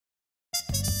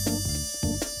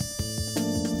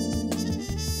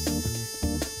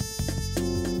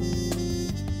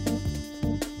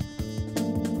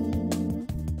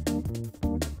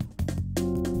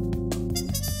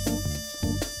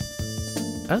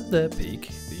At their peak,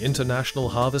 the International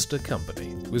Harvester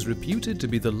Company was reputed to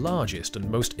be the largest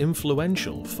and most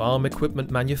influential farm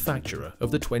equipment manufacturer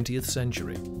of the 20th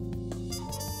century.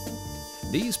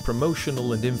 These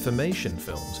promotional and information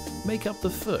films make up the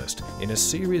first in a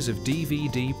series of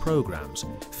DVD programs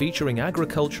featuring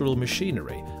agricultural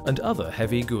machinery and other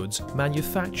heavy goods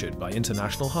manufactured by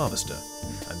International Harvester,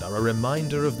 and are a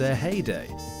reminder of their heyday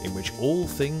in which all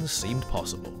things seemed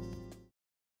possible.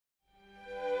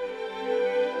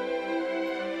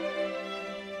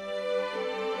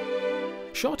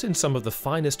 Shot in some of the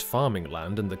finest farming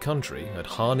land in the country at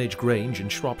Harnage Grange in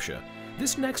Shropshire,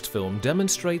 this next film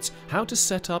demonstrates how to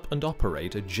set up and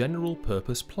operate a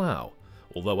general-purpose plough,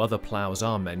 although other ploughs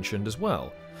are mentioned as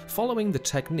well, following the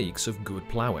techniques of good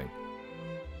ploughing.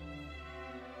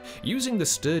 Using the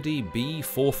sturdy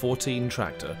B414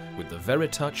 tractor with the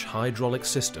Veritouch hydraulic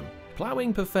system,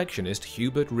 ploughing perfectionist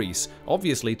Hubert Rees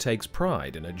obviously takes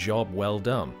pride in a job well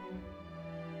done.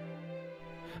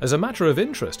 As a matter of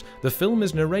interest, the film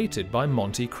is narrated by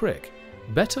Monty Crick,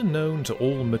 better known to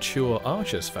all mature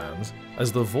Archers fans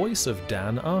as the voice of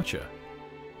Dan Archer.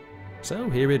 So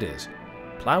here it is,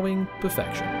 Ploughing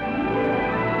Perfection.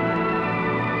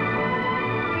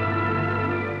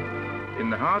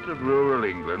 In the heart of rural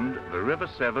England, the River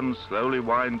Severn slowly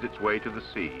winds its way to the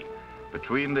sea,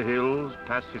 between the hills,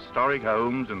 past historic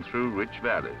homes and through rich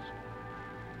valleys.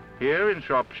 Here in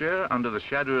Shropshire, under the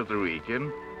shadow of the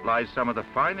Wrekin, lies some of the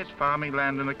finest farming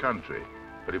land in the country,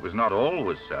 but it was not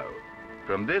always so.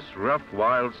 From this rough,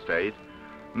 wild state,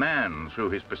 man, through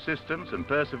his persistence and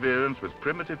perseverance with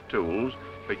primitive tools,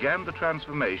 began the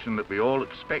transformation that we all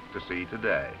expect to see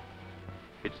today.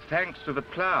 It's thanks to the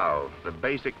plough, the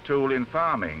basic tool in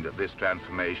farming, that this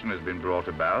transformation has been brought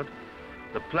about.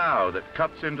 The plough that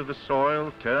cuts into the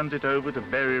soil, turns it over to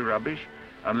bury rubbish,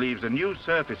 and leaves a new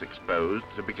surface exposed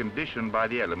to be conditioned by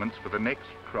the elements for the next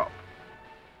crop.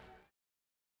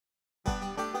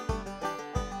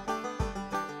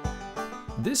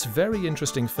 This very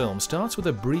interesting film starts with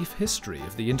a brief history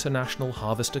of the International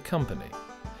Harvester Company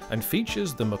and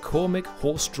features the McCormick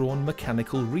horse-drawn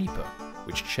mechanical reaper,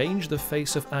 which changed the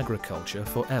face of agriculture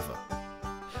forever.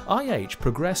 IH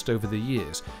progressed over the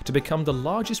years to become the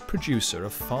largest producer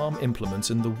of farm implements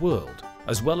in the world,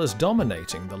 as well as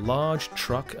dominating the large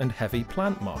truck and heavy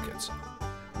plant markets.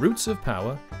 Roots of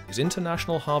Power is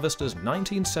International Harvester's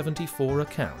 1974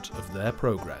 account of their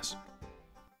progress.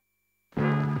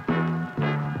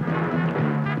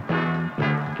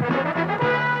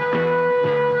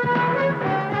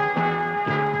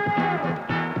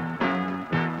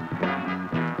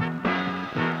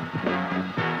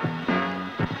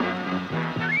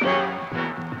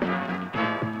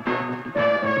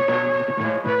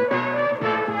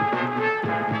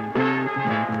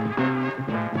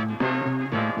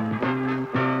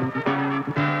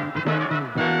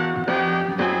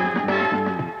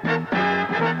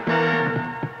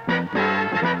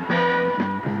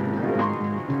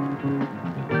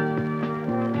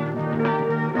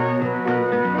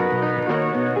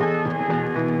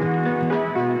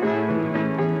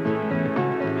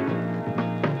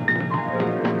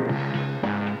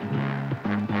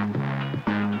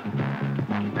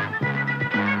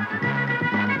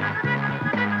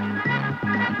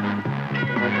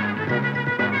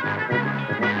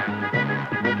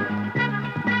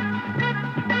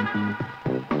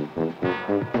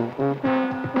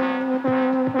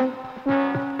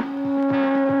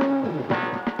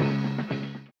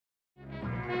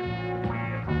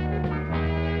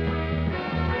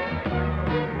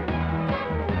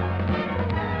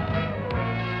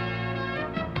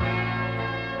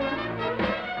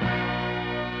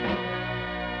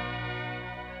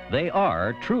 They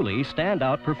are truly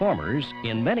standout performers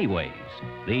in many ways,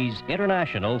 these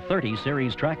International 30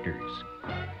 Series tractors.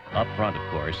 Up front,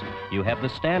 of course, you have the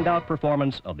standout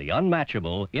performance of the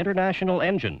unmatchable International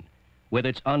engine with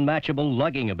its unmatchable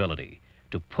lugging ability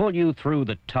to pull you through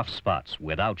the tough spots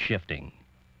without shifting.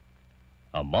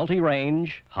 A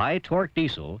multi-range, high-torque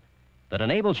diesel that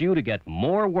enables you to get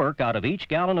more work out of each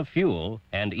gallon of fuel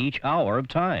and each hour of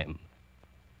time.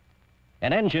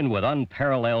 An engine with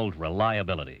unparalleled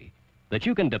reliability that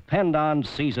you can depend on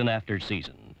season after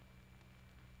season.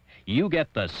 You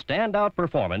get the standout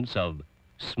performance of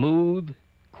smooth,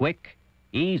 quick,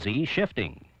 easy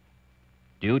shifting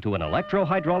due to an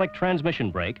electro-hydraulic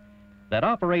transmission brake that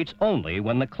operates only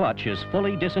when the clutch is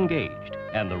fully disengaged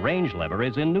and the range lever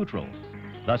is in neutral,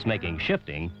 thus making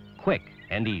shifting quick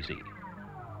and easy.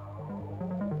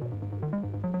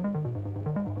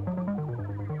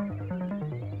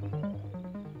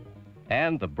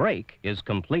 And the brake is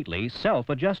completely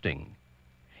self-adjusting.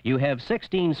 You have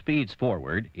 16 speeds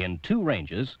forward in 2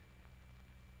 ranges,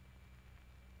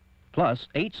 plus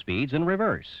 8 speeds in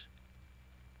reverse.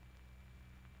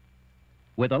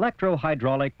 With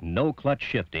electro-hydraulic no-clutch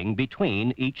shifting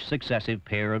between each successive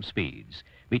pair of speeds,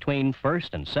 between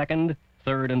first and second,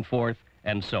 third and fourth,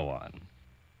 and so on.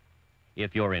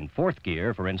 If you're in 4th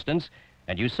gear, for instance,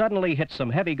 and you suddenly hit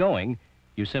some heavy going,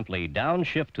 you simply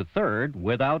downshift to 3rd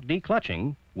without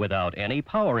declutching, without any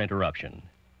power interruption.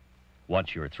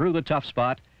 Once you're through the tough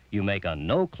spot, you make a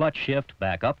no-clutch shift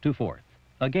back up to 4th,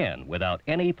 again without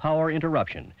any power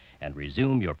interruption, and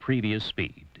resume your previous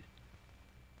speed.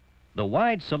 The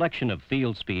wide selection of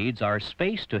field speeds are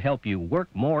spaced to help you work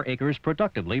more acres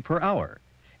productively per hour,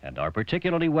 and are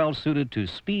particularly well suited to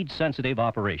speed-sensitive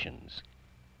operations.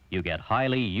 You get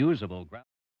highly usable ground.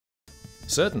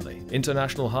 Certainly,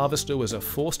 International Harvester was a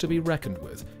force to be reckoned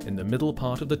with in the middle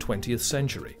part of the 20th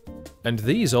century. And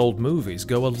these old movies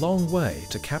go a long way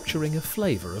to capturing a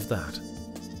flavour of that.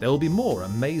 There will be more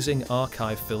amazing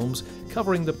archive films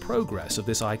covering the progress of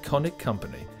this iconic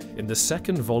company in the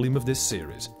 2nd volume of this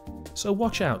series, so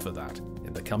watch out for that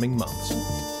in the coming months.